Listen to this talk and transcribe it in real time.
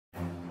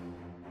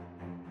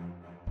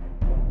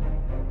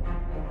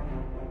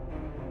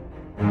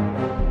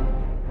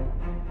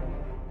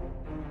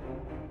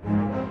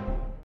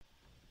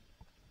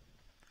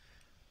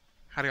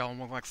Howdy y'all, and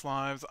welcome back to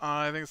Lives.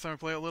 I think it's time to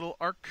play a little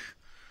Arc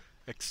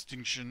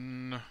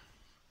Extinction.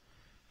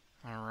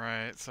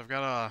 Alright, so I've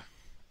got a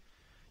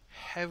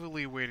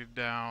heavily weighted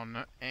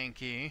down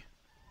Anki.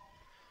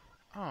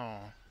 Oh.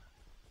 I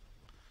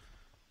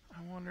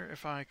wonder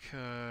if I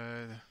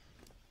could...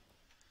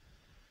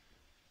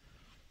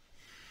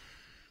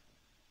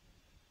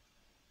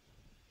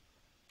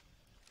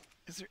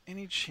 Is there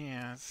any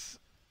chance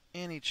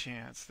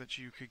that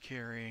you could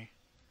carry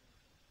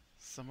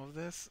some of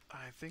this?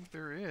 I think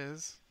there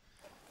is.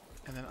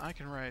 And then I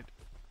can write...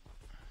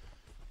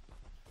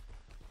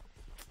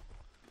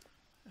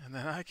 And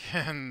then I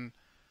can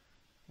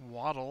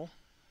waddle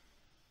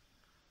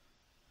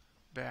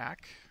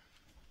back.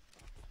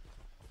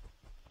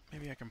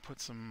 Maybe I can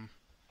put some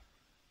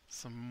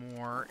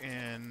more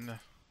in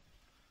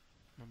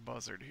my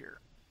buzzard here.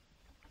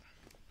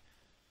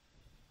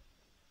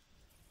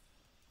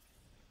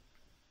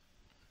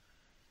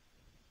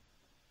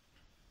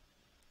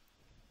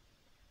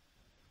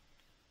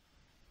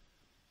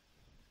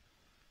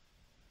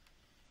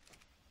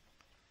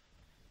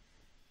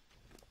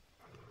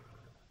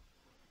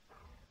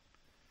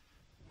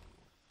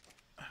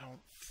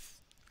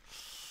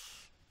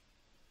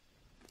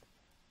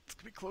 It's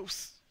gonna be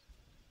close.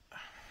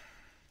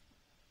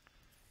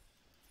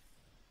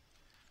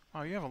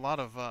 Oh, you have a lot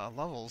of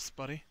levels,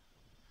 buddy.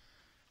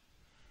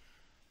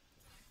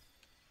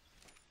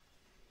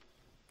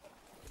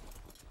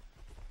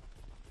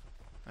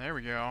 There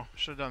we go.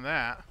 Should have done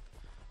that.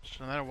 Should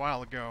have done that a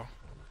while ago.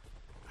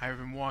 I've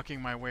been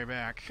walking my way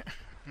back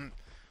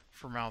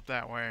from out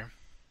that way.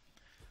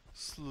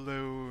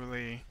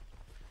 Slowly.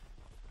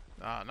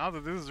 Not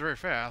that this is very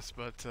fast,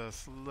 but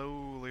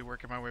slowly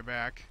working my way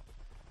back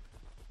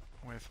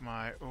with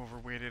my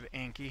overweighted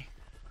Anki.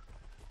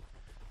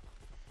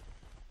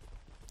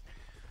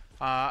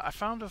 I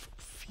found a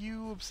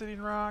few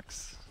obsidian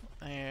rocks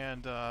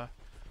and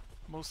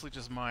mostly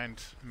just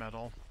mined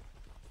metal,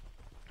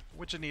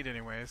 which I need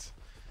anyways.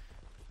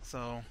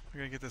 So we're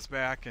gonna get this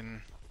back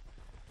and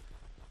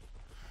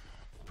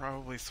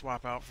probably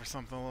swap out for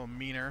something a little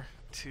meaner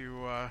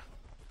to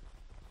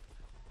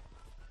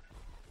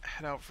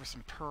head out for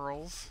some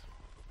pearls.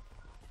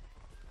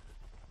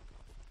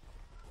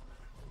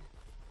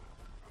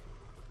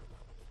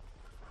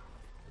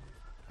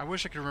 I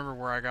wish I could remember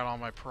where I got all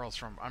my pearls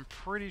from. I'm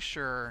pretty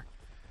sure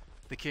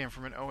they came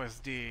from an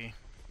OSD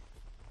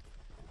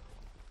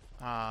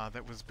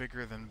that was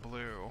bigger than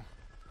blue.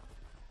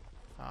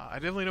 I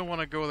definitely don't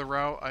want to go the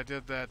route I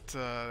did that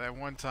that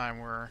one time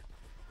where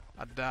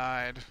I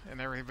died and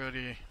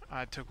everybody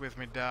I took with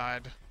me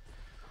died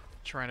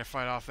trying to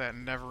fight off that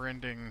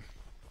never-ending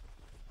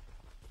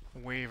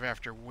wave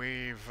after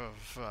wave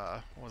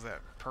of what was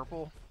that,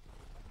 purple?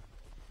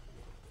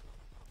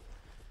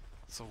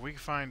 So we can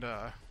find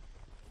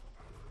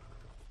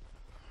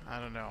I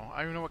don't know. I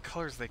don't even know what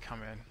colors they come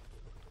in.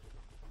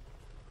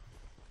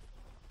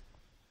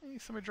 Hey,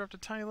 somebody dropped a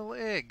tiny little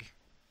egg.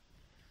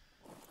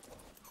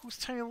 Whose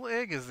tiny little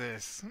egg is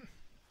this?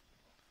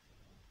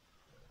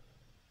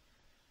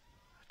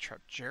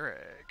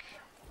 Trapjeric.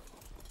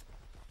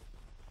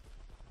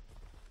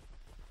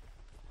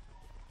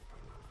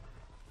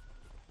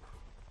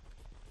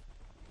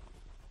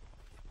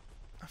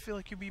 I feel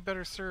like you'd be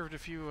better served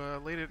if you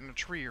laid it in a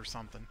tree or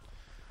something.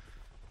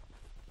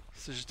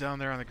 It's just down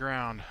there on the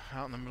ground,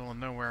 out in the middle of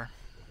nowhere.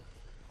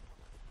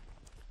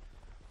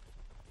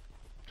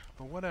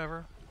 But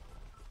whatever.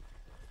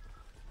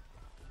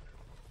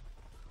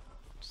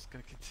 Just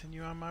gonna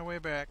continue on my way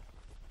back.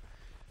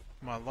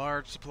 My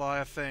large supply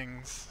of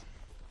things.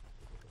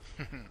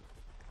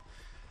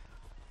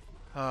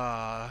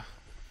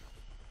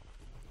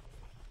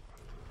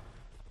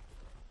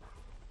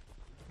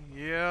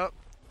 Yep.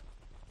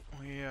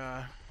 We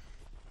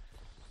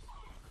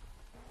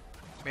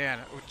man,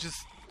 we're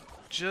just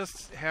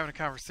having a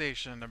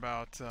conversation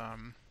about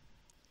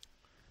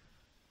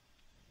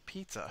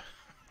pizza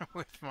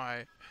with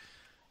my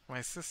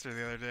sister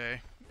the other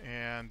day,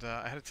 and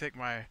I had to take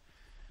my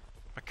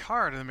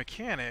car to the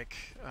mechanic.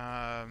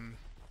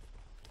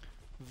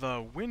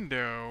 The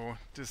window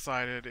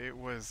decided it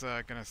was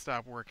gonna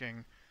stop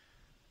working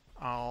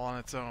all on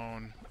its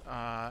own,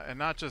 and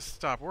not just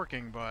stop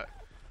working, but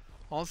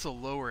also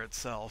lower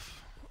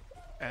itself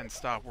and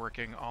stop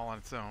working all on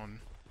its own.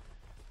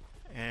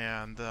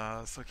 And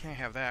so I can't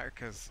have that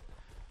because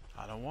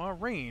I don't want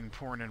rain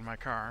pouring in my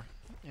car.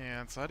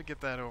 And so I had to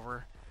get that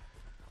over.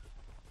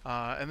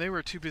 And they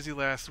were too busy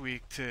last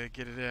week to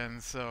get it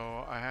in,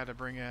 so I had to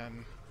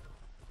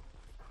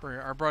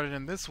I brought it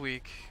in this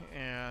week,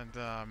 and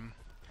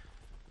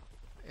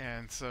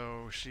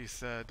so she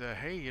said,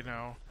 hey, you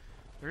know,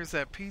 there's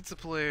that pizza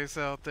place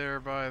out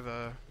there by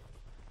the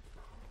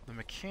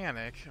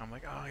mechanic. I'm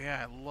like, oh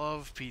yeah, I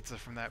love pizza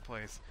from that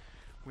place.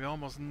 We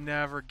almost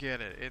never get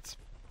it. It's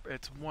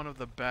one of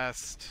the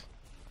best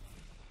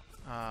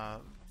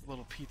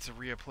little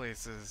pizzeria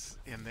places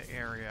in the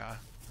area.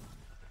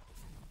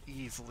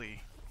 Easily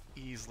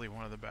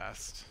one of the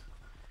best.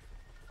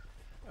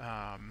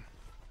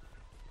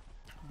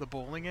 The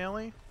bowling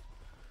alley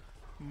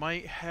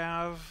might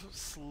have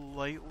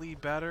slightly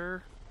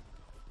better,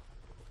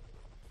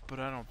 but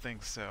I don't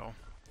think so.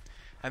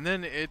 And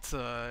then it's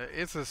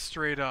a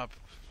straight up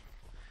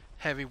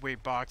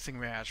heavyweight boxing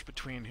match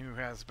between who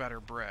has better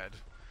bread.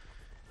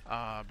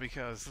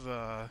 Because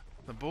the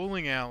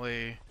bowling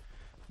alley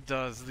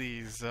does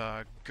these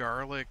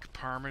garlic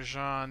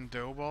parmesan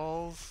dough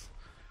balls,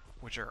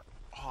 which are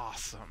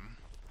awesome.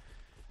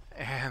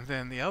 And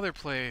then the other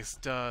place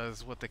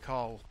does what they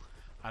call,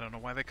 I don't know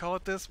why they call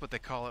it this, but they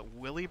call it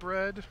Willy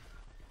bread.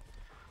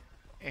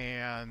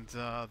 And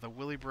the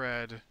Willy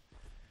bread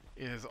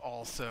is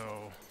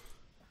also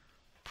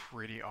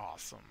pretty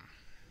awesome.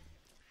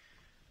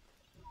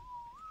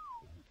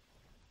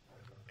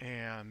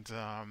 And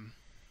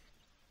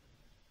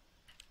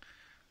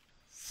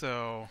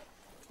so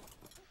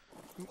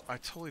I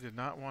totally did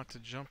not want to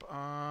jump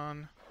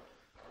on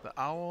the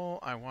owl.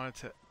 I wanted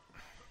to...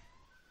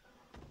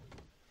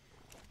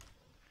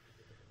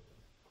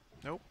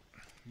 Nope.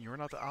 You're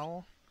not the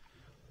owl?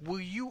 Will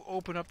you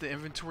open up the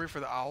inventory for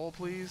the owl,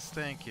 please?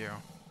 Thank you.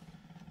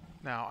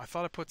 Now, I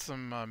thought I put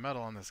some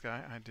metal on this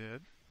guy. I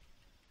did.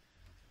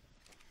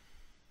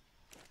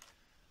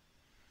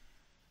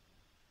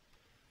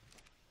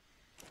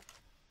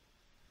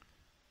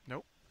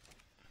 Nope.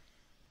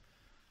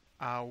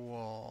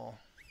 Owl.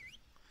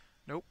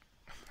 Nope.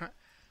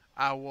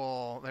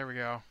 Owl. There we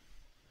go.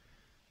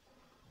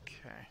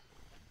 Okay.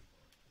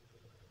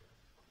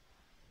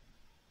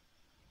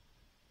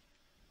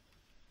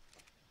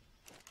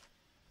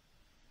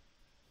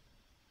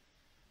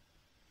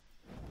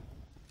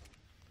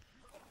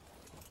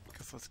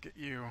 Guess let's get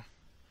you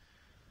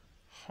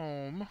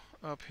home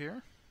up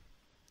here.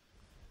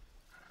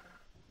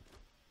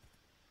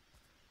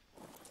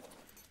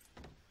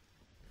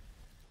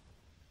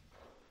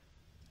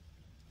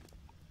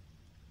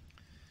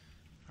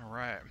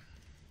 Alright.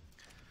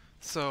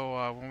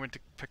 So, when we went to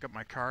pick up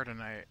my car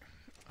tonight,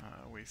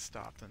 we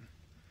stopped and...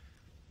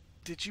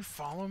 Did you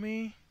follow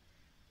me?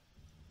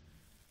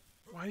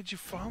 Why did you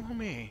follow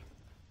me?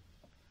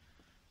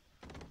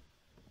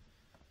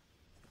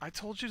 I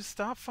told you to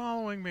stop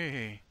following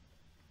me.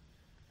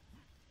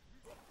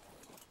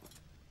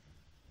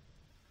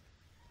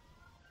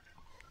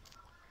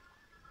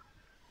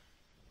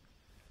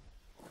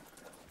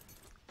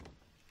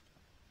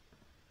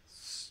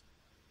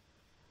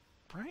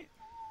 Right?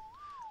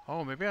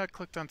 Oh, maybe I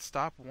clicked on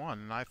stop 1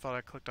 and I thought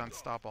I clicked on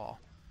stop all.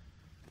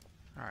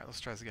 Alright,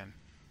 let's try this again.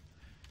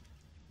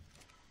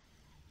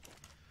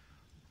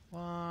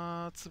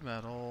 Lots of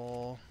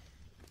metal.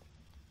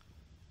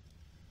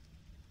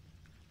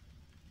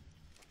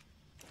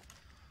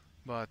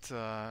 But,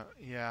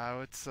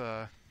 yeah, it's,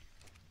 I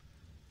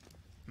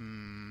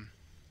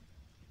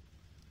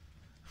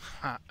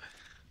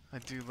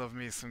do love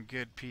me some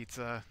good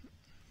pizza.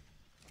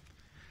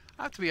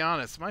 I have to be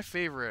honest, my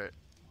favorite,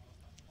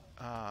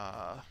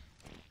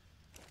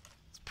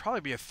 it's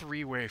probably be a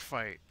three-way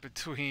fight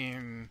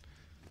between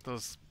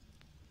those,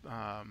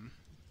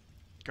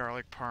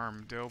 garlic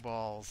parm dough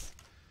balls,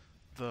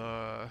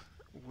 the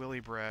Willy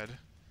bread,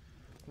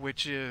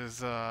 which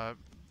is,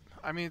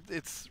 I mean,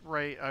 it's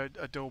right,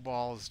 a dough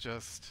ball is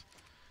just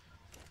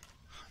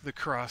the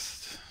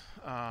crust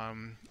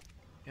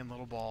in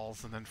little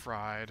balls and then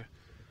fried.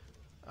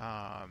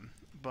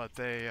 But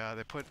they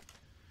put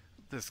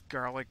this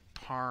garlic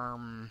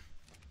parm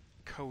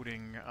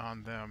coating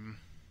on them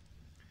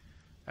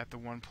at the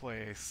one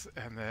place,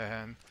 and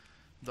then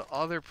the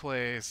other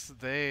place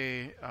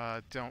they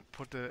don't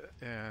put it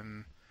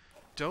in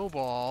dough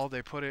ball,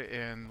 they put it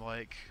in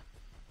like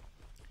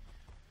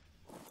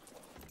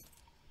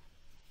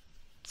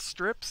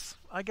strips,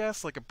 I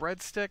guess, like a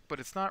breadstick, but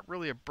it's not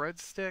really a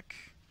breadstick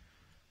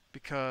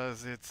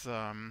because it's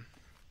I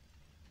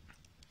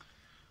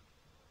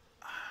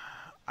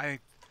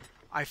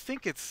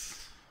think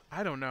it's,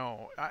 I don't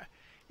know,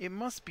 it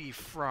must be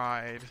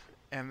fried,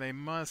 and they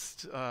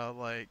must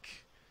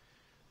like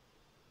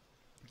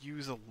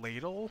use a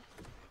ladle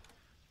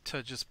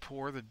to just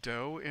pour the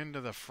dough into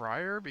the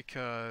fryer,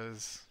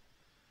 because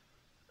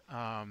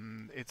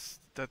it's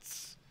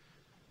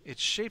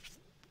shaped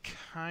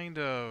kind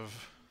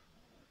of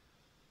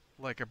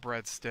like a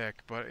breadstick,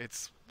 but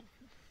it's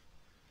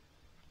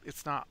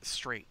not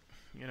straight,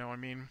 you know what I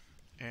mean?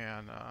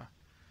 And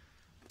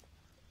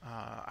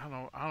I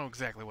don't know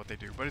exactly what they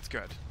do, but it's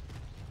good.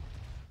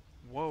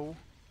 Whoa.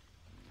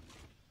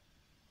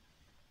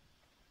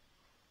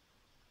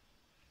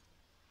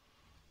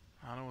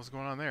 I don't know what's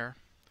going on there.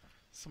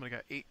 Somebody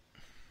got 8.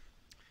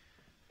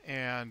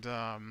 And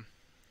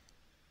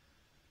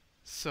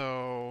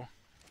so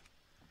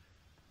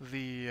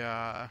the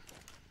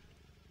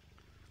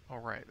all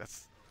right,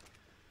 that's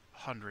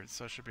 100,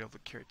 so I should be able to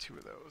carry 2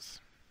 of those.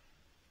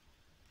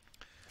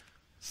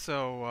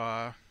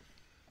 So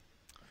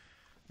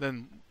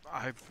then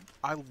I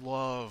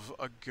love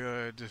a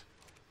good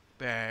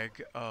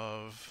bag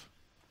of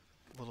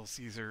Little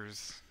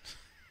Caesars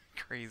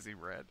crazy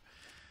bread.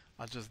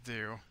 I'll just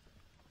do.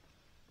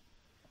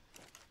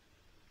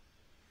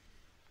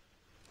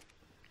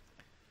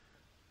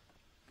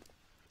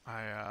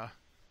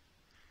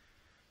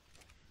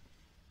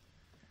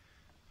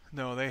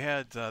 No,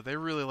 they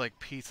really like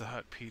Pizza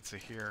Hut pizza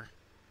here,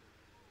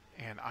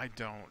 and I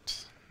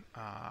don't.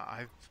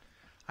 I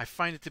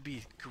find it to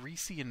be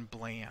greasy and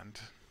bland,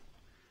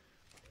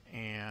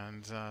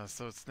 and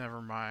so it's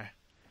never my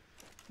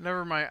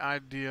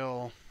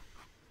ideal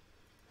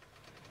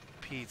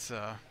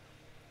pizza.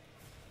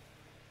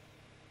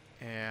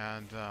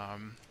 And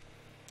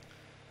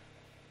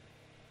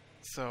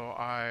so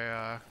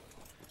I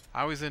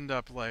always end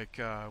up like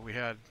we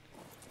had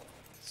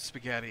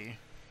spaghetti,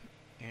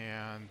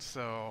 and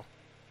so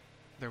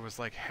there was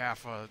like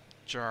half a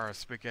jar of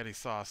spaghetti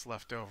sauce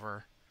left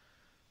over,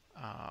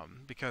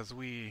 because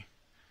we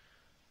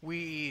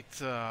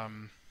eat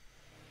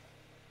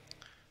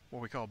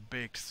what we call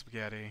baked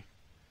spaghetti,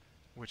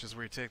 which is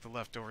where you take the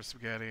leftover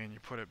spaghetti and you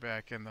put it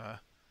back in the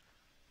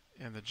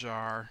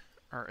jar,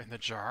 or in the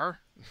jar.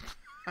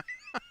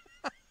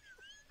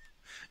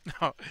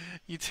 No,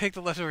 you take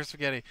the leftover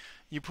spaghetti,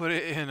 you put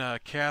it in a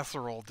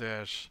casserole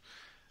dish,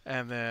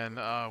 and then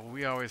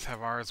we always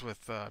have ours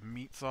with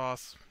meat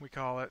sauce, we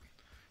call it,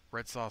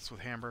 red sauce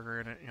with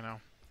hamburger in it, you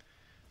know.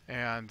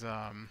 And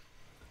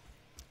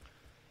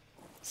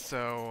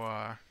so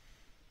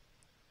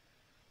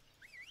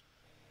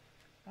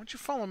why don't you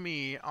follow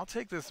me? I'll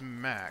take this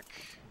mech,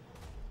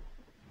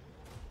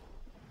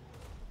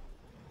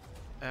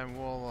 and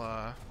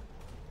we'll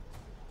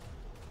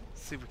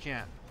see if we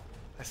can't.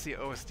 I see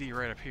OSD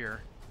right up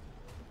here.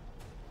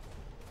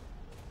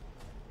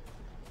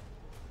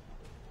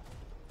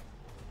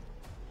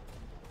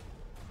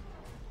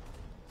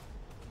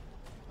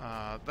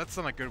 That's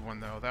not a good one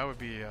though. That would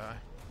be a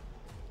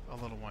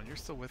little one. You're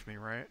still with me,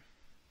 right?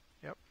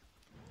 Yep.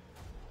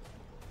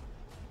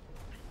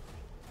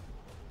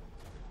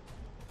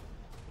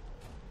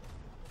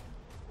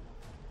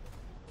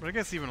 But I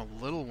guess even a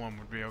little one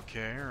would be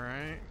okay,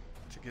 right?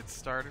 To get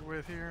started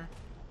with here.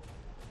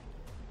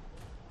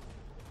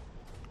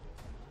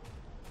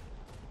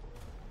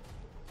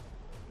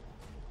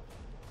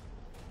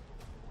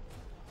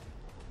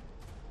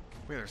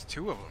 Wait, there's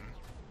two of them.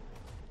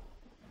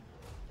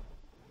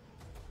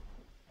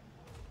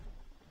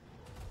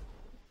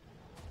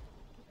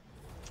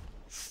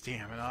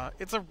 Stamina.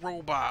 It's a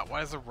robot. Why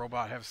does a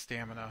robot have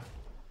stamina?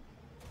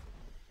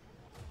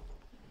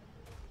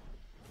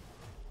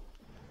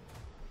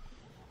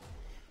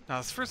 Now,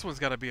 this first one's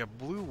got to be a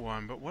blue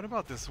one, but what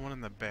about this one in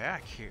the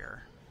back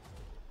here?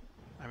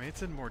 I mean,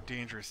 it's in more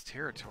dangerous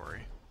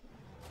territory.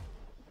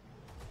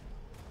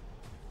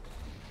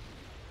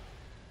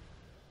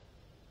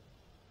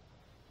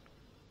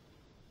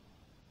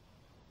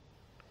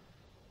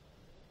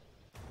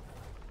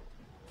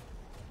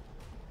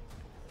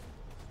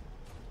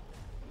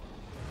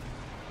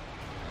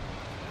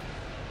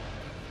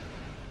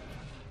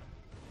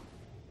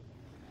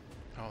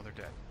 Oh, they're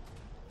dead.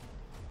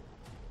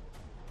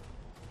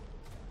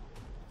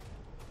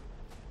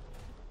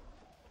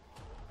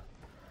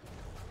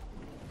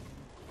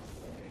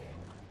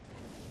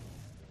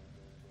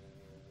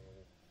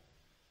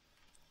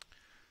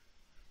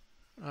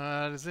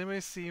 Does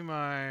anybody see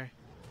my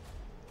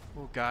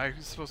little guy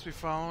who's supposed to be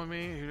following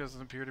me, who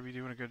doesn't appear to be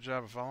doing a good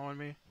job of following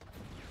me?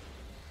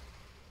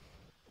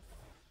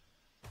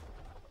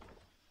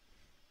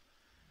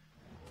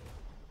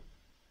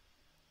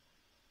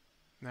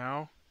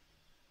 No?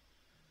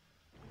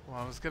 Well,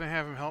 I was gonna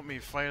have him help me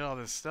fight all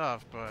this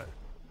stuff, but...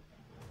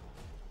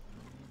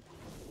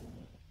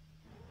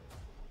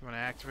 You wanna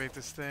activate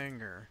this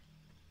thing, or...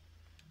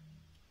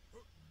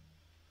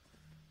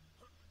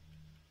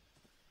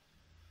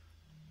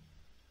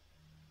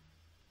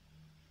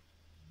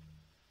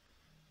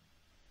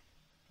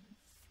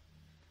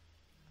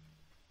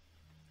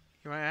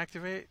 You wanna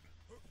activate?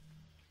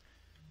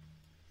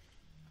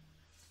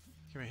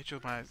 Can I hit you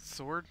with my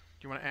sword? Do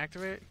you wanna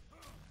activate?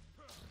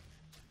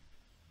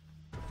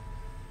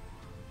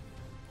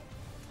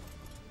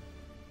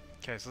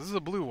 Okay, so this is a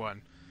blue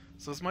one.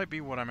 So this might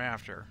be what I'm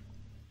after.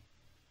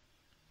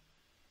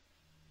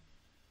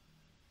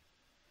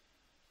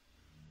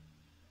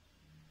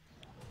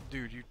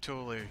 Dude, you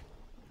totally...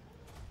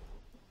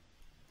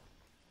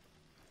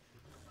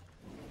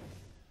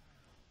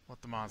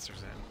 let the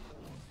monsters in.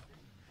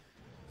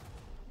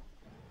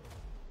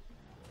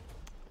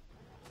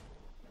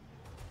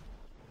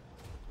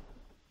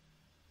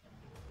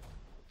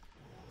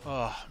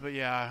 Oh, but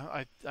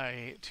yeah, I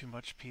ate too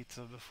much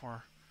pizza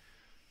before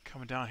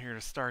coming down here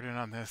to start in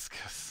on this,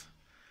 because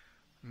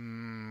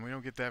we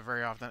don't get that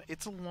very often.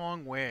 It's a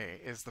long way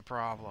is the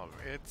problem.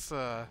 It's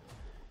like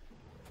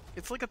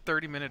a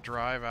 30-minute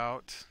drive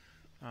out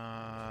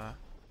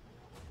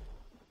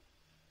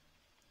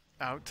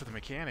to the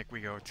mechanic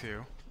we go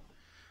to,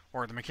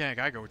 or the mechanic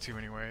I go to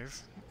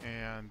anyways,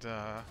 and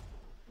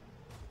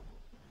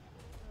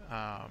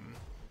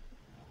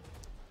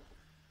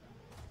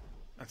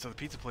so the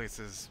pizza place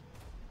is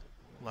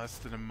less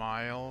than a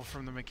mile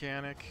from the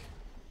mechanic.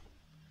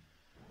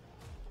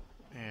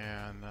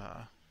 And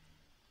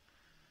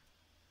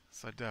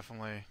so I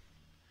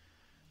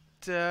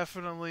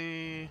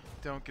definitely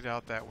don't get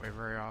out that way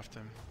very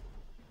often.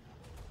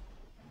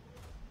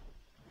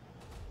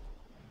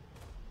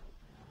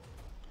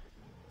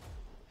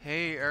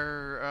 Hey,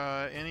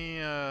 are any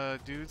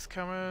dudes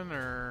coming,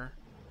 or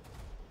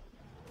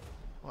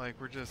like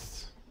we're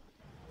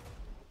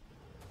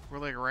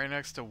like right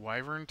next to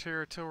Wyvern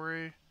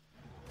territory?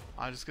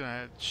 I'm just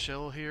gonna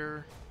chill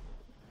here,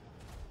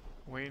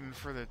 waiting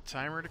for the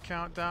timer to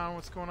count down.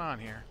 What's going on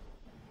here?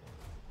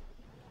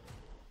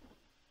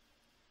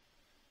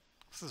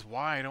 This is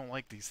why I don't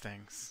like these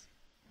things.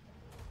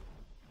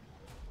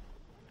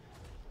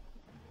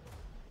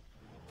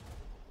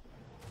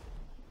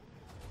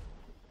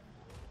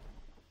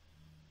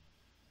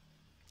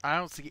 I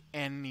don't see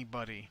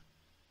anybody.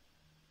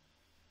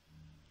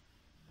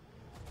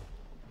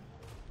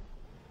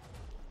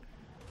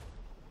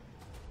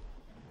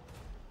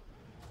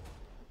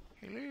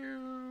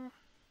 Hello?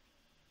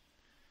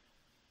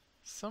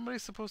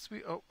 Somebody's supposed to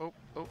be... Oh,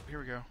 here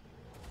we go.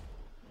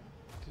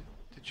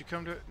 Did you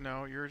come to...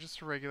 No, you're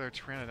just a regular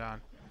Pteranodon.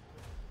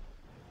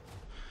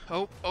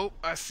 Oh,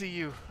 I see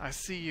you. I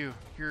see you.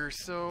 You're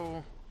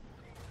so...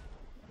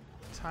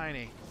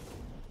 tiny.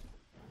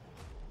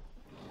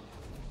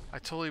 I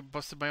totally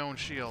busted my own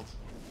shield.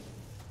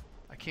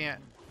 I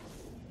can't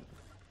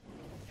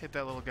hit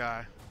that little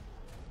guy.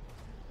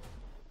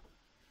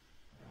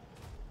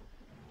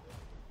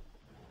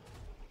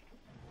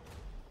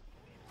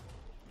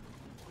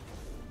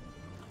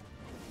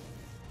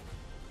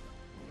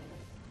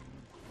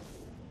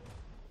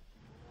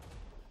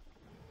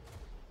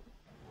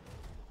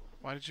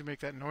 Why did you make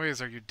that noise?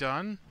 Are you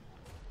done?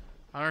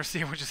 I don't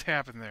understand what just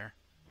happened there.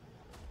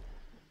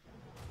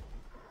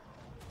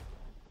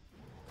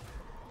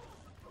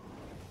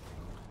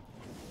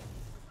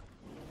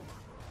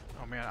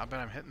 Oh man, I bet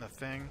I'm hitting the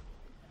thing.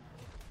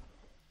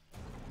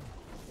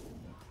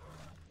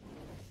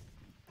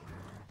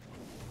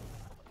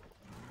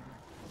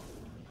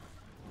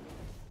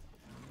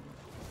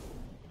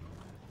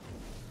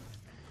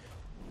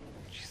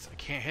 Jeez, I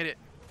can't hit it.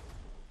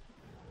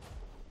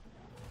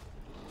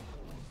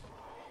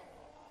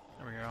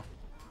 There we go.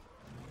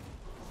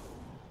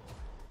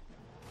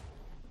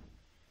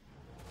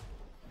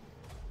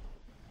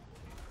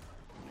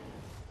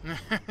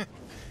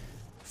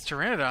 These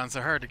Pteranodons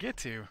are hard to get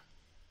to.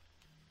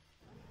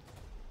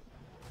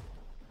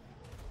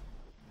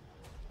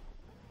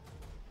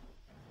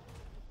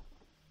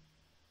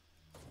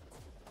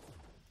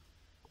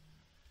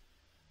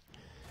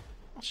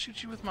 I'll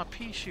shoot you with my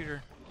pea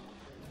shooter.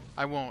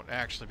 I won't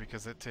actually,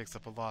 because it takes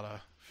up a lot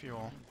of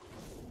fuel.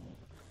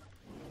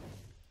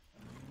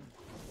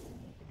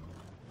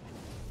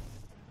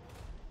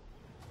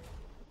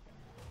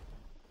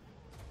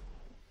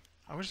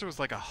 I wish there was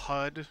like a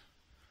HUD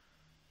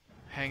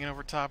hanging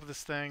over top of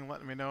this thing,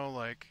 letting me know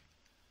like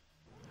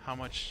how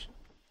much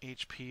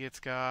HP it's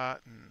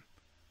got and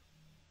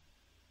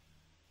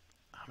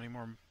how many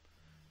more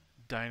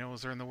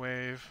dinos are in the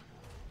wave.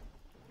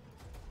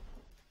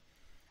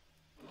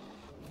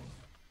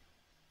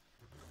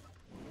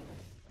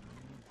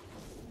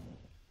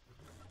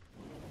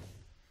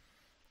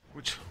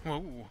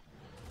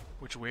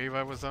 Which wave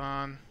I was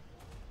on.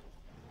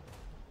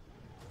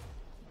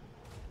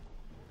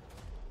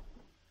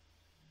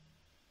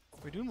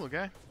 What are we doing, little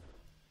guy?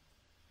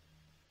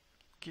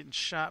 Getting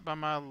shot by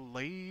my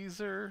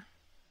laser.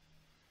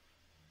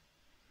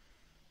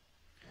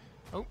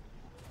 Oh.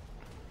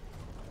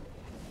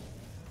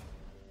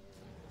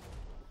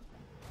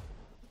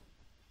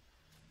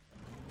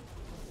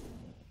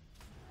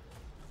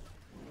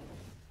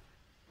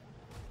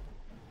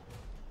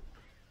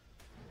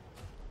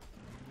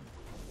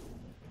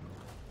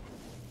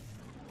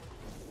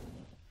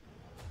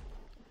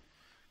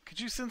 Could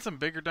you send some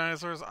bigger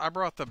dinosaurs? I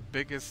brought the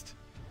biggest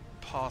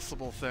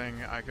possible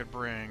thing I could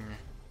bring.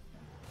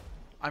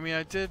 I mean,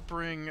 I did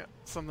bring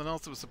something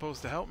else that was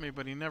supposed to help me,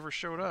 but he never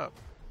showed up.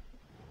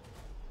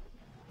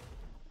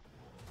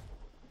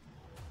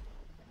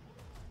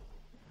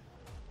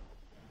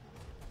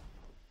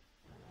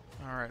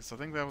 Alright, so I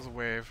think that was a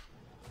wave.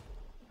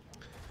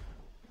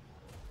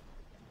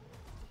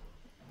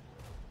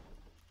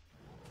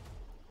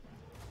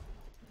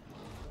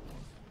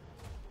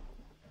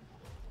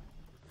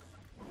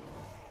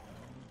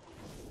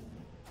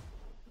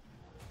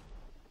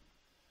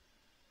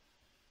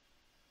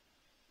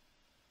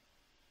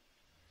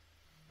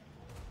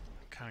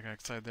 I got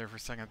excited there for a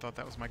second. I thought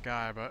that was my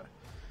guy, but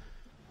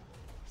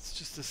it's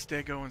just a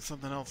stego and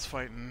something else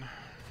fighting.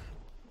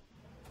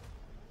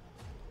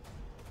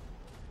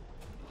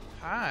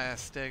 Hi,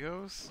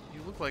 stegos.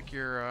 You look like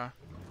you're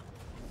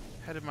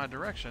headed my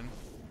direction.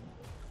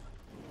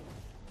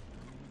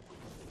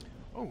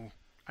 Oh,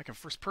 I can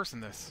first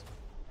person this.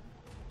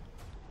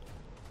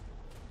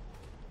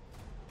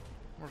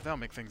 I wonder if that'll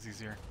make things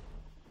easier.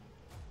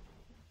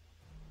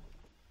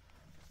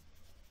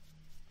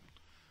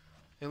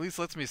 At least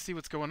lets me see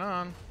what's going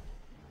on.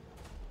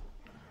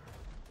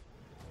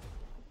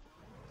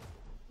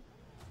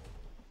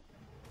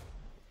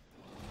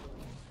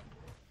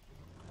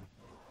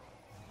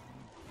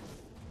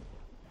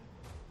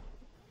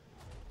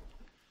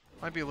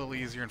 Might be a little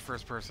easier in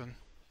first person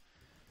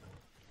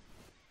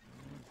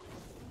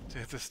to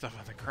hit this stuff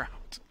on the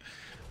ground.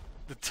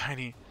 The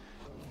tiny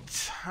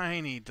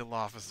tiny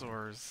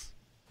Dilophosaurs.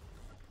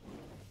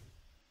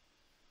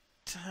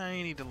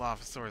 Tiny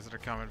Dilophosaurs that are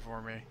coming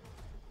for me.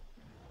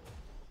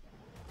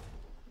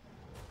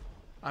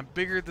 I'm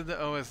bigger than the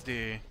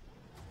OSD.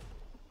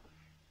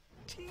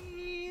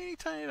 Teeny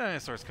tiny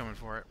dinosaurs coming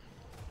for it.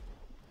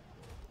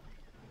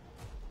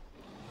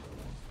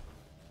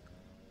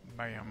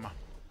 Bam.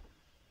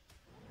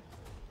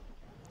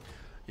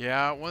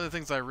 Yeah, one of the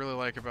things I really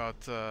like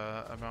about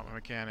my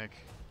mechanic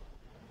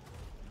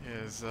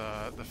is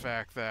the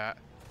fact that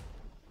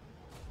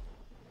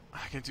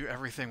I can do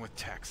everything with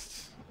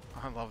text.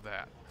 I love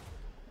that.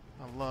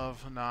 I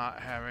love not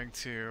having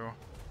to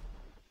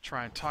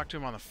try and talk to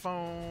him on the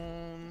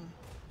phone.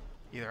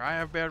 Either I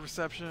have bad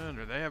reception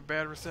or they have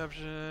bad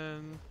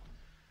reception.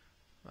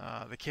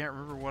 They can't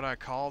remember what I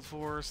called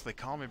for, so they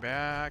call me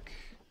back.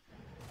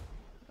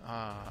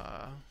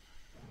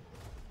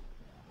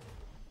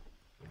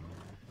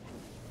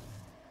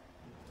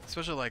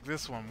 Especially like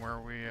this one where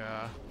we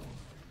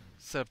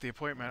set up the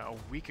appointment a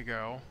week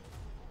ago.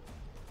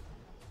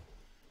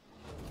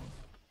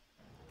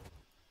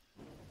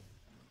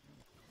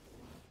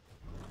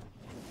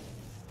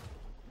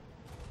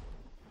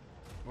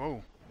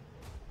 Whoa.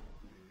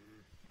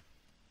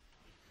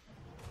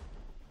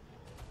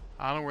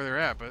 I don't know where they're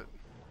at, but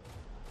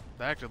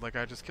they acted like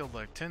I just killed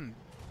like 10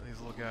 of these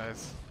little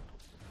guys.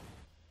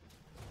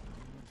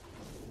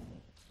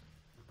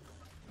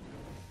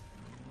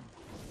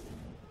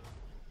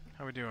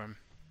 How we doing?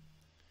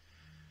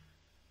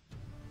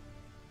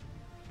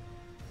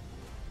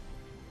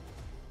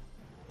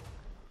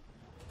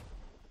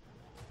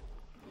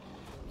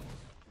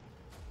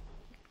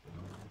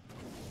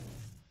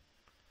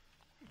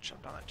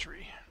 Chop down that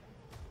tree.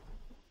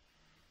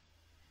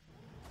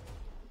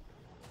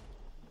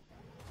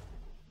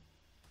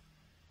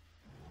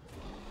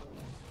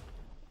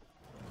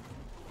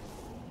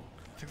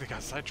 I think they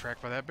got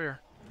sidetracked by that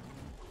bear.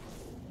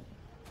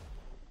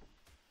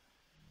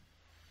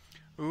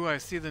 Ooh, I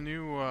see the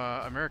new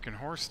American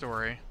Horror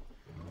Story,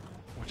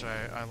 which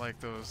I like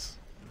those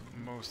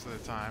most of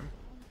the time.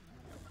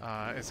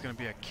 It's going to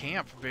be a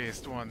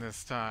camp-based one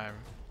this time.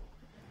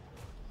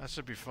 That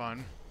should be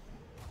fun.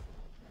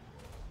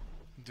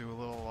 Do a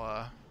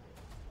little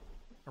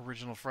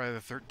original Friday the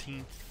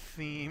 13th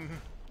theme.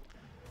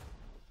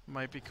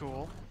 Might be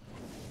cool.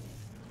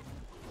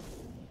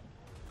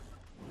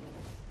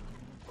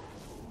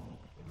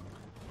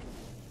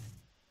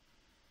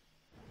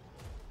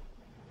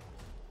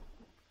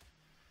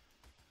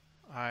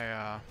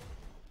 I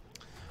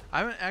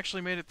haven't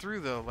actually made it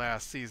through the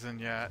last season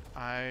yet.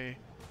 I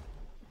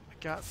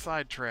got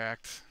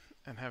sidetracked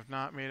and have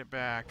not made it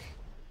back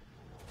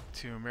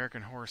to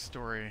American Horror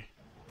Story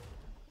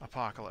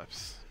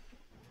Apocalypse.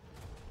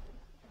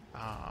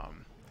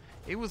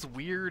 It was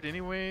weird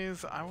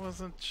anyways. I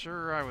wasn't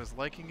sure I was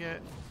liking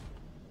it.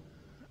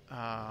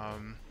 I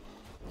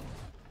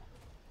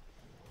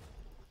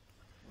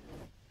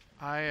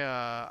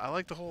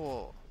like the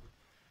whole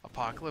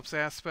apocalypse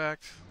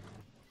aspect.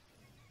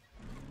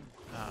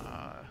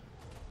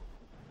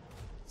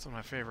 It's one of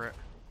my favorite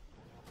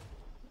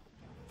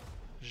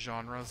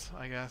genres,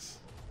 I guess.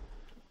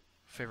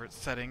 Favorite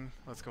setting,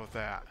 let's go with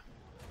that.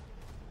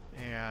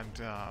 And,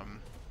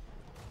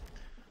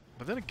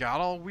 but then it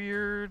got all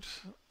weird.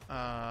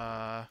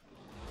 And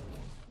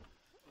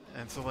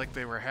so, like,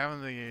 they were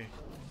having the...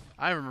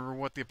 I remember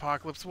what the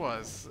apocalypse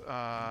was.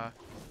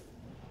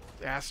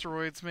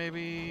 Asteroids,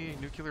 maybe?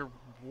 Nuclear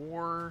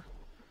war?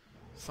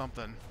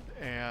 Something.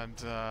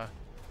 And,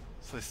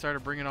 so they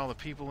started bringing all the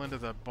people into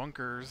the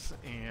bunkers,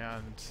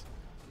 and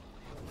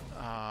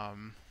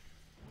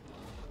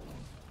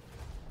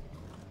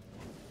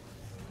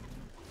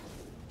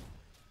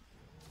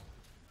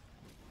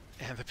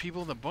the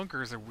people in the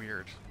bunkers are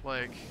weird.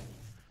 Like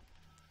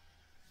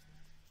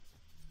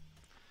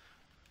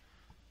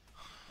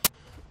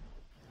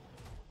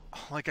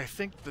I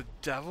think the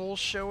devil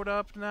showed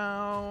up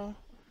now,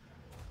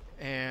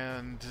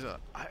 and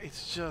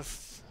it's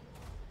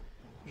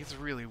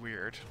really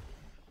weird.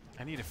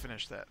 I need to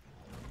finish that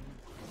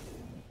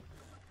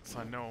so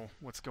I know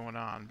what's going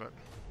on, but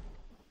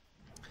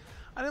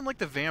I didn't like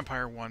the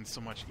vampire one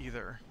so much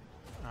either.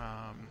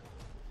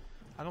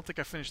 I don't think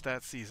I finished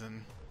that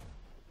season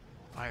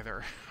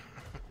either.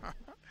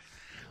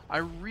 I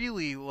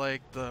really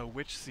liked the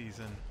witch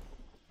season.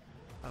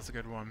 That's a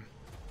good one.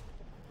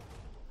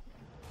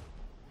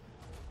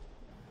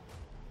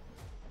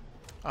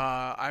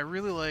 I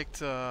really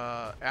liked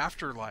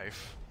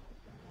Afterlife.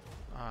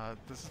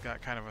 This has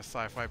got kind of a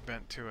sci-fi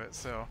bent to it,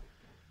 so...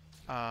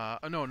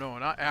 no,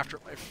 not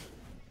Afterlife.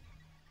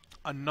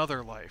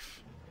 Another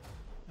Life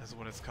is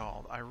what it's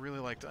called. I really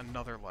liked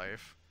Another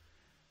Life.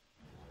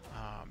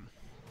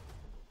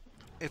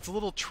 It's a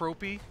little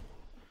tropey.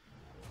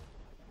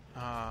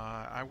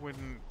 I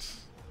wouldn't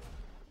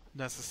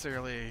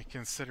necessarily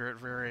consider it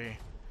very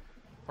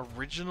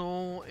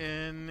original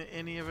in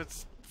any of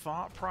its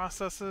thought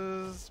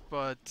processes,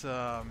 but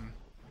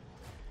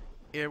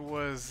it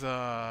was...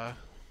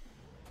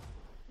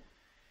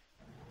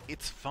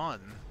 it's fun.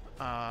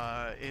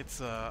 It's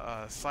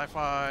a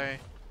sci-fi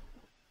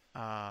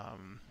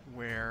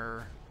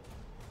where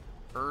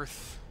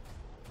Earth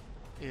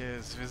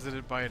is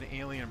visited by an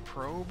alien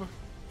probe,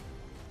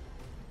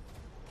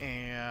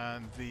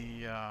 and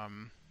the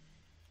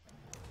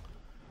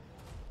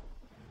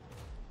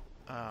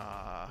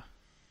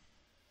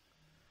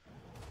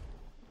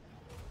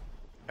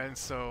and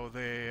so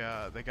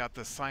they got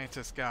this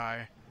scientist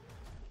guy,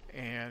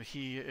 and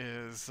he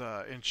is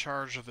in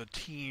charge of the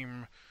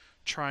team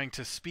trying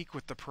to speak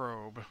with the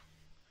probe,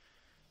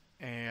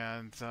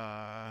 and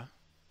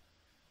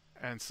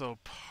so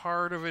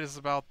part of it is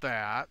about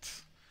that,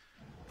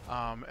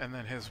 and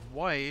then his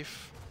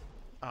wife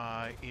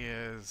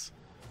is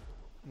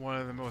one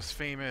of the most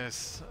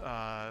famous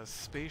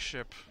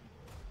spaceship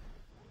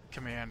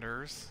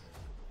commanders,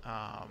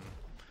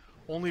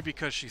 only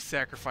because she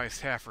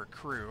sacrificed half her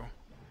crew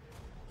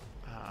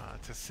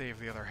to save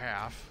the other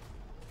half.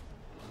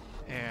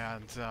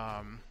 And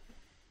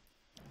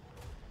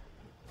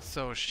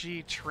so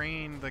she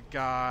trained the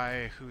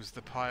guy who's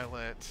the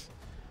pilot,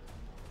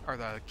 or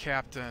the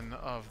captain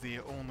of the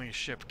only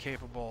ship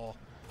capable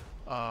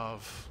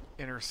of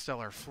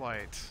interstellar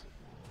flight.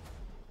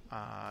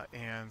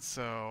 And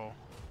so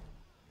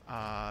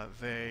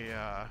they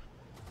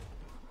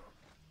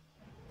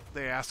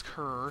ask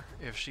her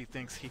if she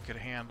thinks he could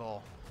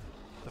handle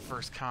the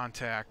first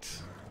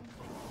contact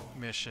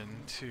mission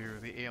to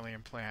the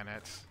alien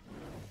planet,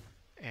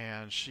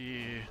 and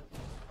she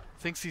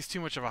thinks he's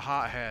too much of a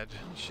hothead,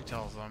 she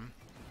tells them,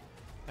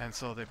 and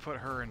so they put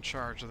her in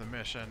charge of the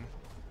mission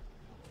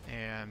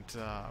and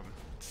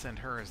send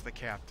her as the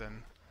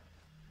captain,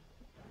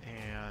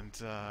 and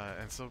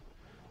so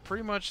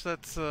pretty much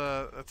that's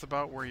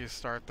about where you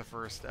start the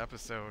first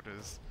episode.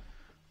 Is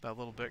that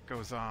little bit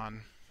goes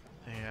on,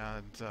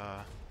 and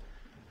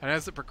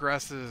as it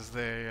progresses,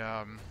 they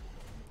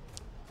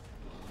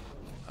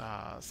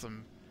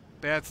some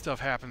bad stuff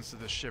happens to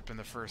the ship in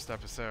the first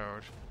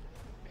episode,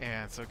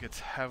 and so it gets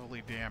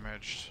heavily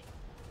damaged,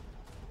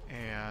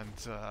 and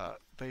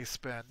they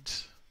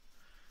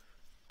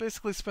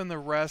basically spend the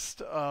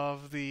rest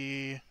of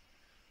the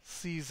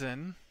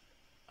season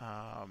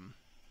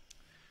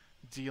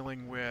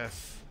dealing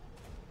with,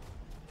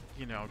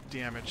 you know,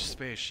 damaged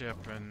spaceship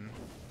and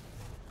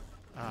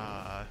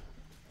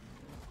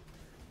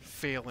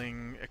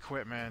failing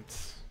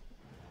equipment.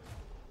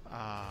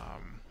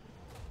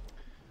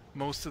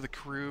 Most of the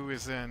crew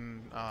is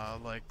in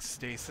like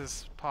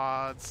stasis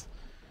pods,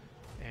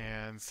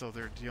 and so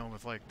they're dealing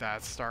with like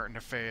that starting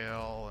to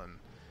fail, and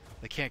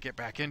they can't get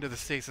back into the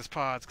stasis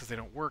pods because they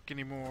don't work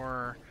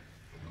anymore.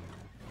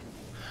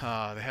 They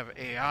have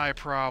AI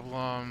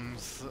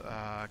problems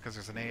because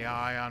there's an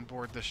AI on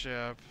board the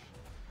ship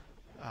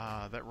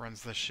that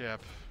runs the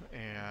ship,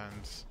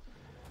 and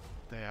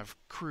they have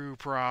crew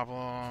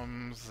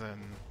problems,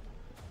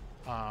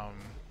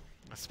 and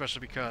especially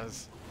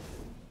because,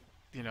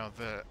 you know,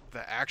 the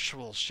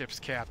actual ship's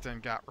captain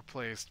got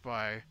replaced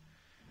by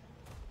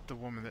the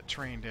woman that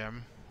trained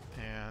him,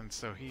 and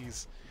so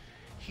he's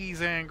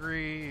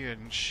angry,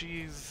 and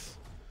she's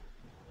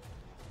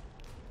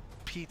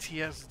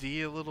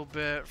PTSD a little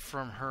bit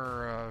from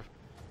her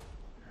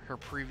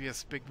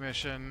previous big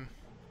mission.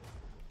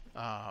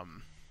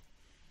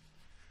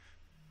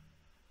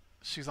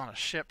 She's on a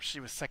ship. She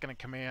was second in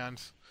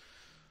command,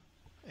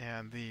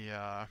 and they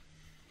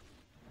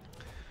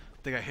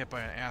got hit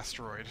by an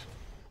asteroid.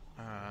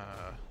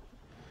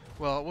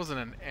 Well, it wasn't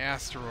an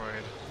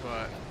asteroid,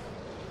 but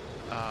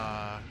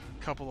a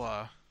couple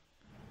of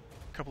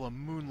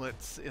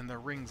moonlets in the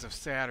rings of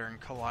Saturn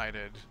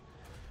collided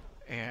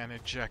and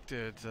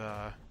ejected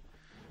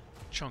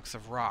chunks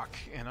of rock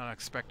in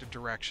unexpected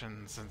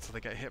directions, and so they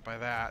got hit by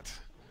that.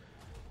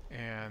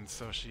 And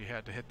so she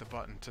had to hit the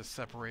button to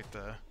separate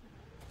the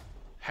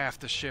half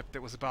the ship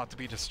that was about to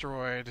be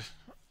destroyed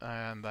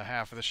and the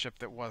half of the ship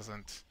that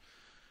wasn't,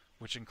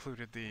 which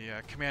included the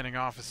commanding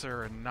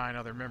officer and 9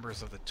 other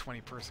members of the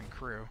 20-person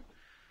crew.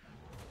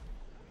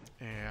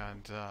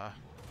 And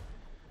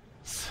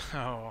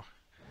so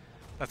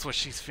that's what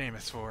she's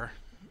famous for.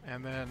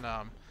 And then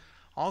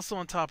also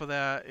on top of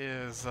that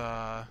is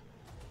the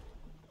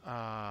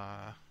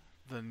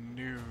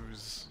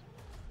news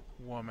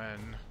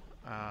woman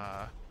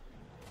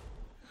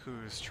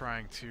who's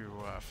trying to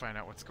find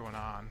out what's going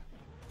on,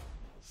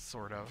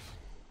 sort of.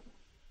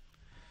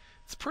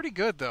 It's pretty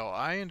good, though.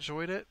 I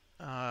enjoyed it.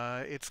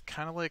 It's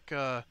kind of like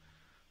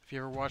if you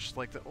ever watched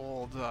like the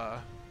old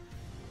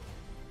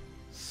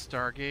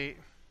Stargate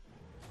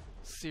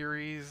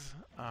series.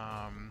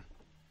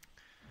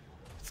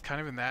 It's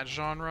kind of in that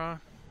genre,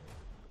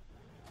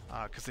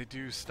 because they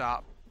do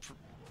stop for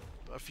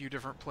a few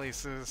different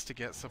places to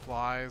get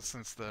supplies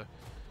since the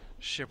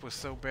ship was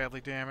so badly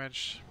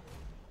damaged.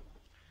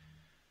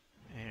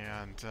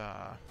 And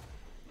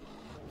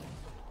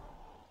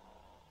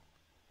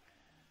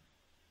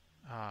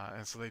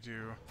so they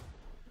do,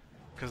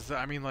 because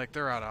I mean, like,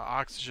 they're out of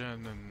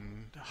oxygen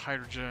and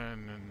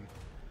hydrogen and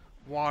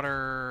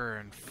water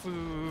and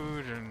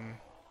food, and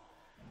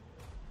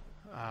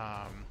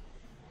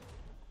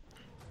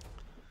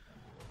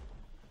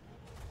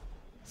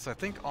so I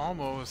think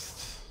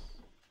almost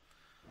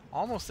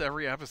almost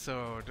every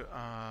episode,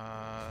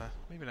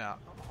 maybe not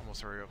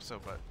almost every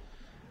episode, but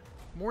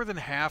more than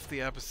half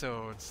the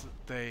episodes,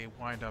 they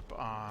wind up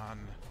on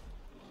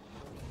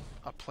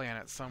a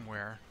planet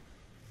somewhere,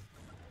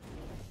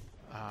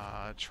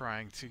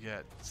 trying to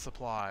get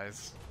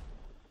supplies.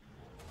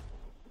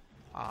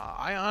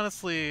 I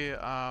honestly,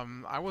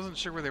 I wasn't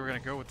sure where they were going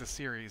to go with the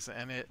series,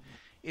 and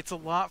it's a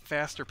lot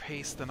faster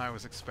paced than I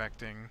was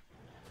expecting,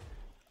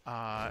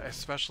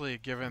 especially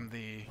given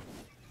the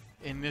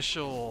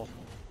initial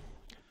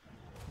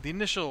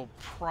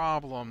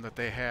problem that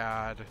they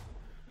had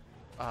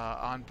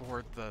on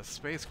board the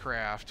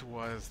spacecraft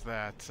was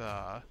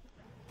that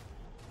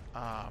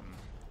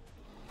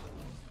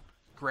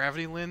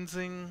gravity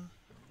lensing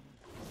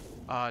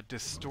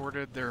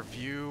distorted their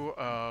view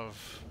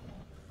of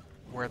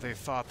where they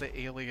thought the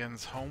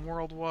aliens'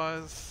 homeworld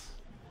was,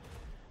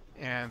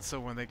 and so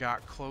when they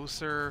got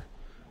closer,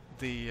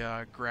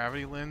 the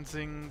gravity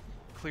lensing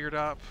cleared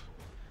up,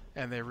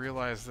 and they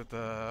realized that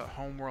the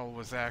homeworld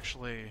was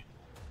actually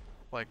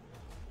like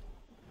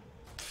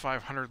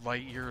 500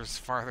 light years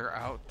farther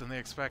out than they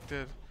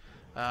expected.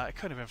 It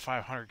couldn't have been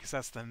 500 because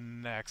that's the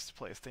next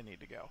place they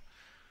need to go.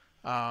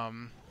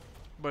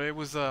 But it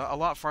was a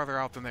lot farther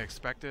out than they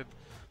expected.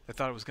 They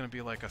thought it was going to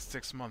be like a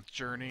 6-month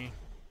journey,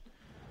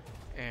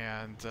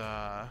 and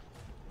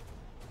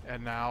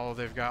now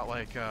they've got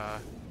like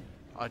a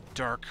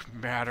dark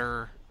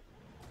matter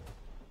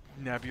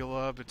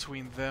nebula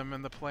between them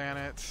and the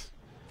planet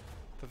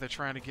that they're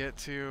trying to get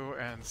to,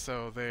 and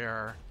so they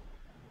are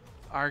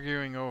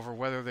arguing over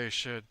whether they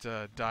should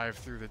dive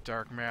through the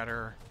dark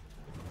matter,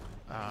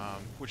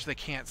 which they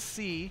can't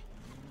see,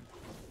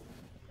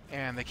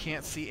 and they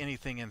can't see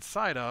anything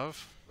inside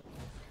of,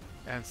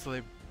 and so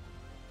they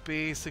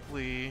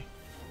basically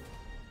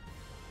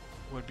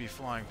would be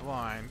flying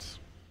blind.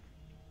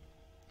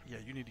 Yeah,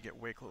 you need to get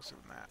way closer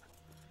than that.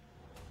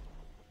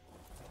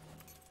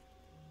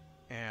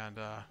 And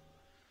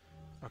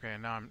okay,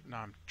 now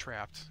I'm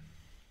trapped.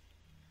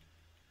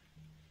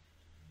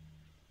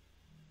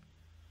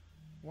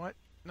 What?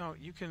 No,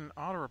 you can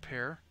auto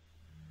repair.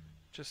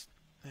 Just,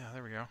 yeah,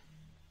 there we go.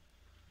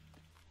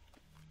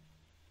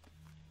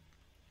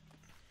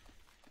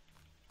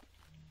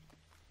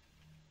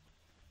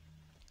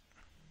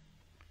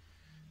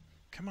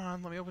 Come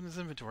on, let me open this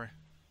inventory.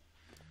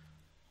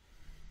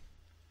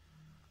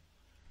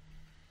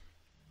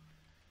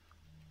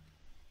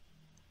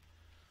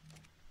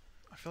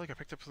 I feel like I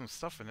picked up some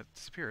stuff and it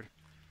disappeared.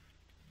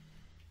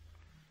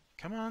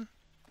 Come on.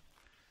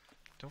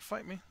 Don't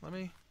fight me. Let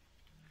me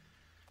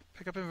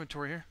pick up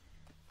inventory here.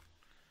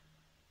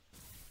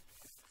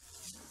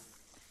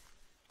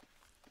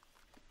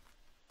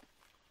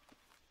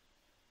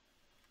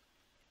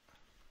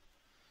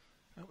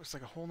 Oh, it's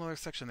like a whole nother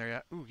section there.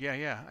 Yeah. Ooh,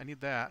 yeah. I need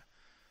that.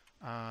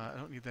 I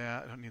don't need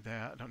that. I don't need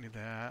that. I don't need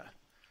that.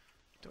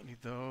 Don't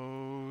need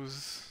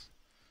those.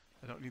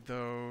 I don't need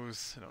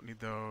those. I don't need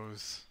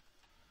those.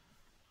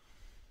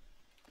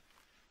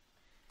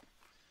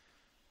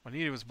 What I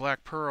needed was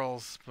black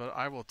pearls, but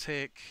I will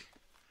take...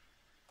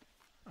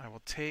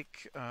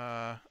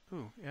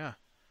 ooh, yeah.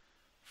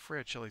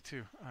 Freya chili,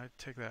 too. I'd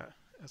take that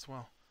as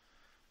well.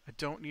 I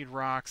don't need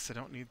rocks. I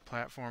don't need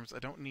platforms. I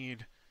don't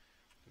need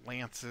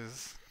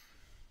lances.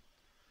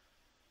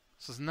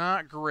 This is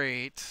not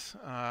great.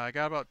 I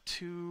got about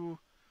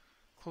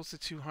close to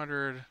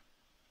 200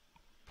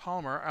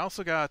 polymer. I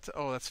also got,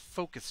 oh, that's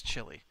focus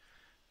chili.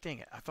 Dang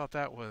it, I thought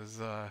that was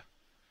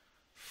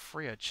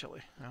Freya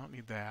chili. I don't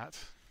need that.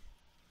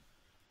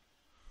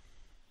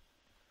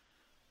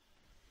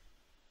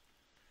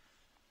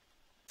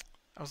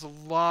 That was a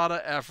lot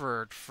of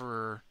effort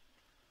for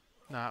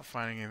not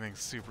finding anything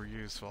super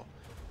useful.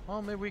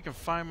 Well, maybe we can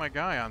find my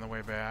guy on the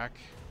way back.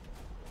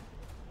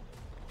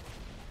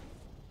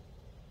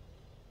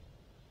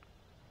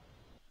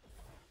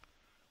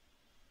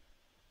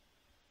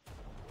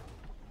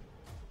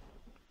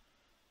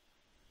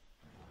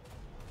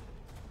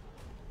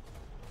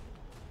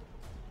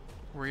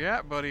 Where you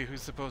at, buddy,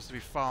 who's supposed to be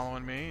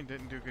following me and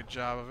didn't do a good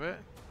job of it?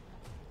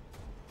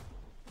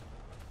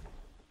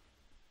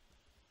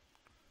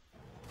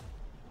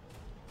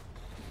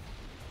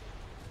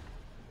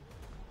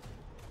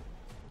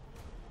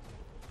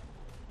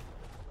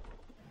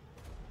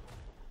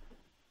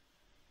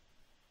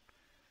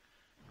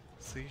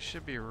 So you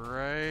should be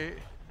right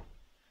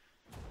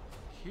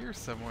here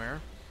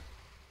somewhere.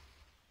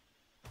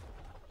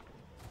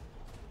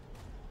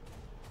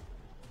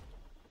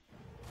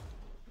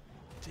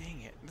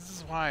 Dang it. This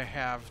is why I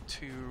have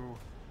 2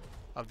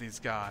 of these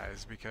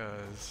guys,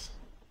 because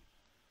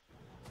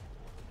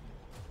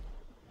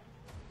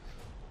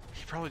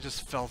he probably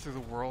just fell through the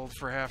world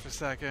for half a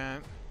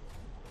second.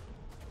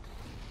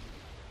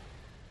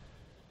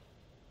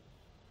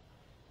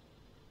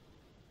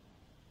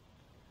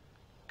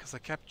 Because I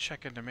kept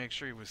checking to make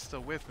sure he was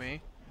still with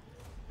me,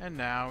 and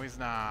now he's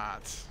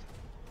not.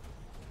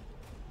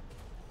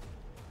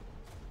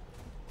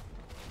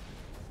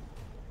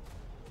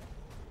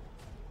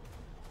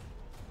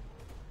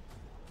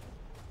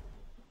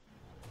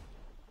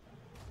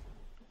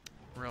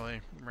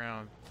 Really,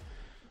 around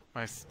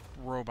My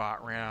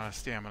robot ran out of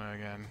stamina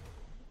again.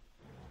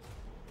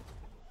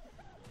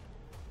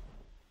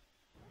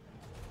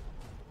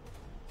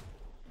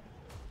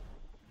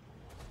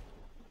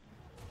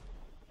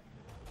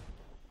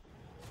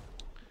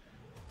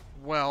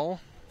 Well,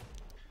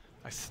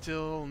 I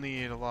still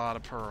need a lot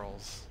of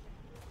pearls.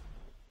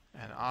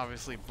 And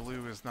obviously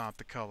blue is not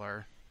the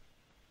color.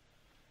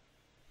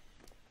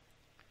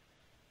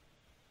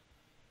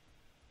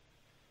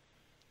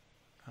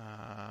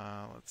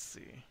 Let's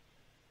see.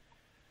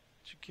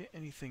 Did you get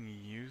anything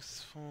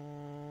useful?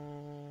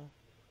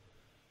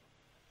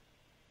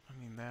 I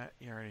mean, that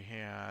you already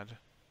had.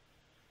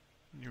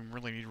 You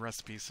really need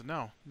recipes, so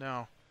no.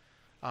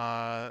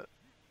 I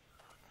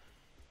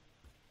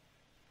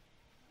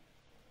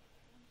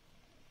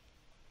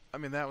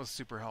mean, that was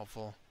super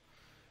helpful,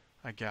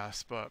 I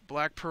guess, but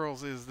black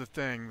pearls is the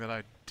thing that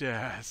I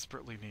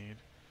desperately need.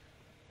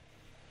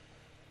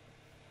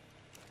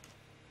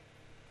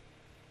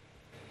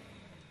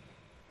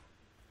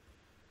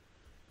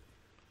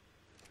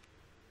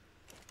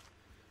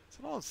 Is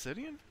it all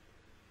obsidian?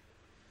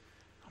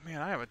 Oh man,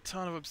 I have a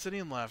ton of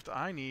obsidian left.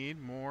 I need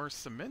more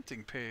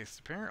cementing paste,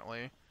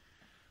 apparently.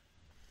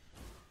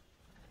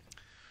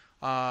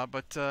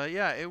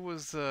 Yeah, it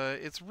was,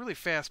 it's really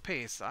fast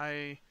paced.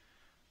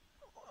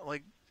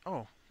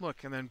 Oh,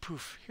 look, and then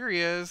poof, here he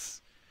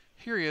is.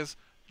 Here he is.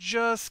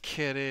 Just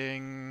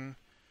kidding.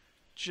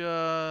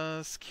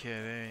 Just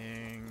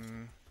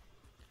kidding.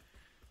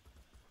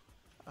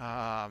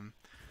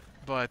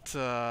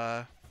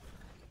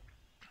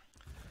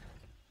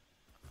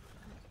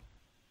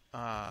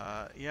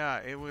 Yeah,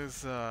 it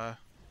was,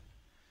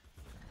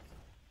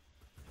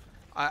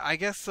 I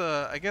guess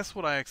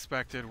what I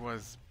expected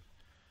was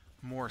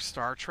more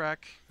Star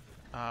Trek,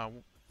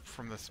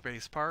 from the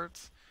space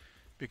parts,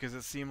 because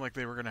it seemed like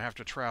they were going to have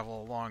to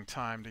travel a long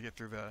time to get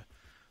through the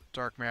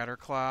dark matter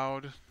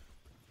cloud,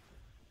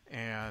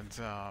 and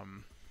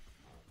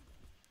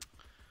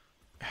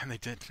they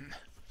didn't.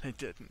 They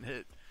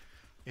didn't.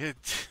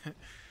 It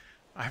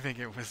I think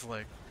it was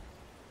like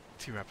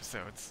 2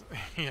 episodes,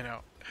 you know,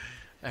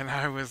 and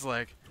I was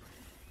like,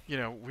 you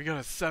know, we got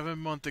a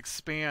 7-month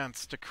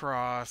expanse to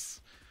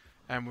cross,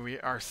 and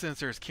our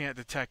sensors can't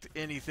detect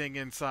anything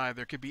inside.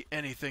 There could be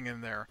anything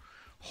in there,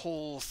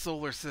 whole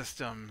solar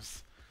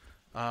systems.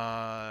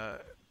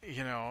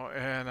 You know,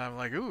 and I'm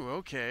like, ooh,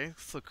 okay,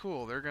 so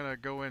cool. They're gonna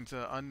go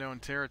into unknown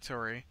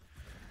territory,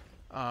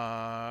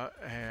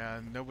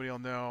 and nobody will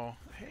know.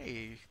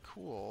 Hey,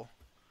 cool.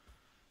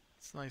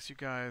 It's nice you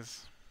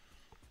guys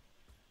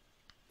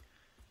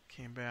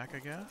came back, I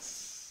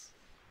guess.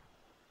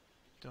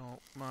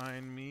 Don't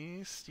mind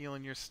me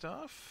stealing your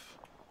stuff.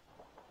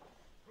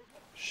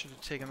 Should have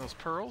taken those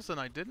pearls, and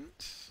I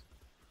didn't.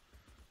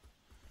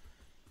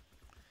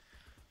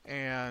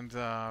 And,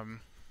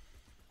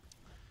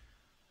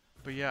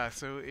 but yeah,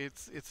 so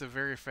it's a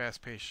very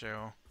fast-paced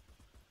show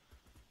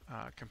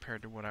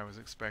compared to what I was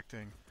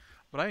expecting,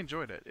 but I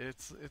enjoyed it.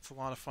 It's a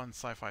lot of fun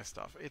sci-fi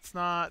stuff. It's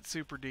not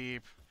super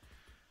deep,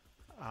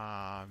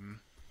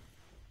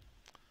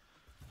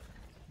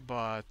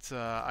 but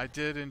I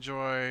did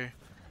enjoy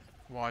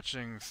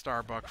watching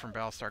Starbuck from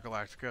Battlestar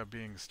Galactica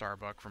being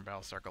Starbuck from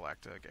Battlestar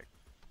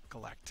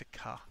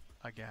Galactica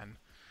again.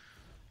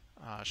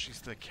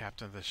 She's the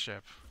captain of the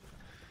ship,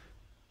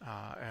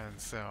 and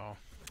so.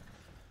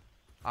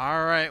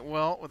 Alright,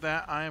 well, with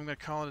that, I am going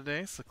to call it a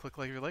day. So click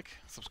like if you like,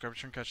 subscribe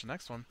to catch the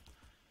next one.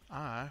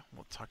 I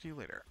will talk to you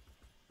later.